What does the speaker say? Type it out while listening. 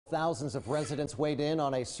Thousands of residents weighed in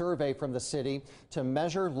on a survey from the city to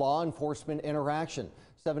measure law enforcement interaction.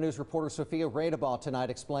 7 News reporter Sophia Radabaugh tonight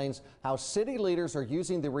explains how city leaders are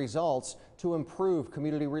using the results to improve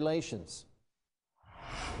community relations.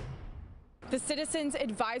 The Citizens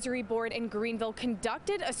Advisory Board in Greenville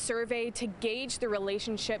conducted a survey to gauge the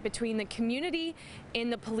relationship between the community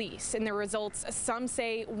and the police, and the results, some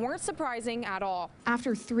say, weren't surprising at all.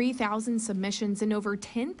 After 3,000 submissions and over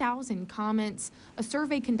 10,000 comments, a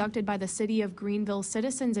survey conducted by the City of Greenville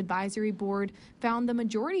Citizens Advisory Board found the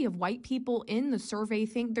majority of white people in the survey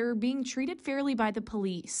think they're being treated fairly by the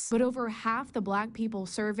police. But over half the black people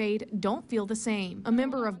surveyed don't feel the same. A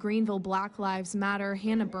member of Greenville Black Lives Matter,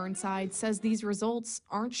 Hannah Burnside, says these results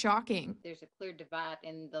aren't shocking. There's a clear divide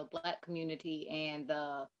in the black community and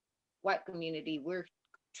the white community. We're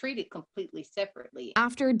treated completely separately.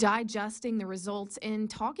 After digesting the results and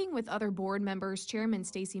talking with other board members, Chairman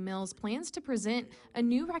Stacy Mills plans to present a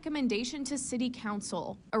new recommendation to City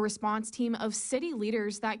Council, a response team of city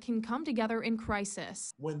leaders that can come together in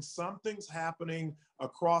crisis. When something's happening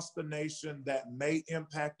across the nation that may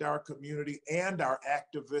impact our community and our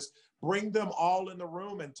activists, bring them all in the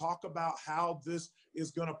room and talk about how this is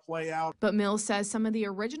going to play out. But Mills says some of the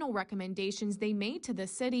original recommendations they made to the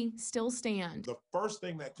city still stand. The first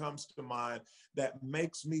thing that comes to mind that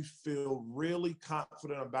makes me feel really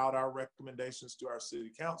confident about our recommendations to our city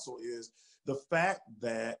council is the fact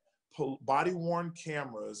that body-worn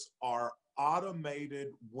cameras are automated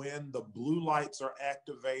when the blue lights are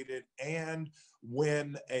activated and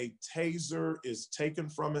when a taser is taken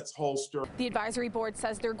from its holster. The advisory board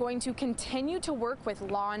says they're going to continue to work with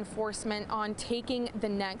law enforcement on taking the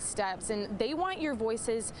next steps, and they want your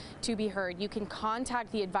voices to be heard. You can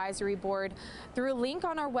contact the advisory board through a link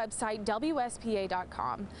on our website,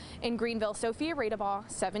 WSPA.com. In Greenville, Sophia Radabaugh,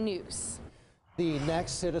 7 News. The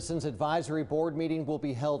next Citizens Advisory Board meeting will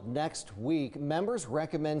be held next week. Members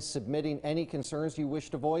recommend submitting any concerns you wish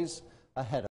to voice ahead of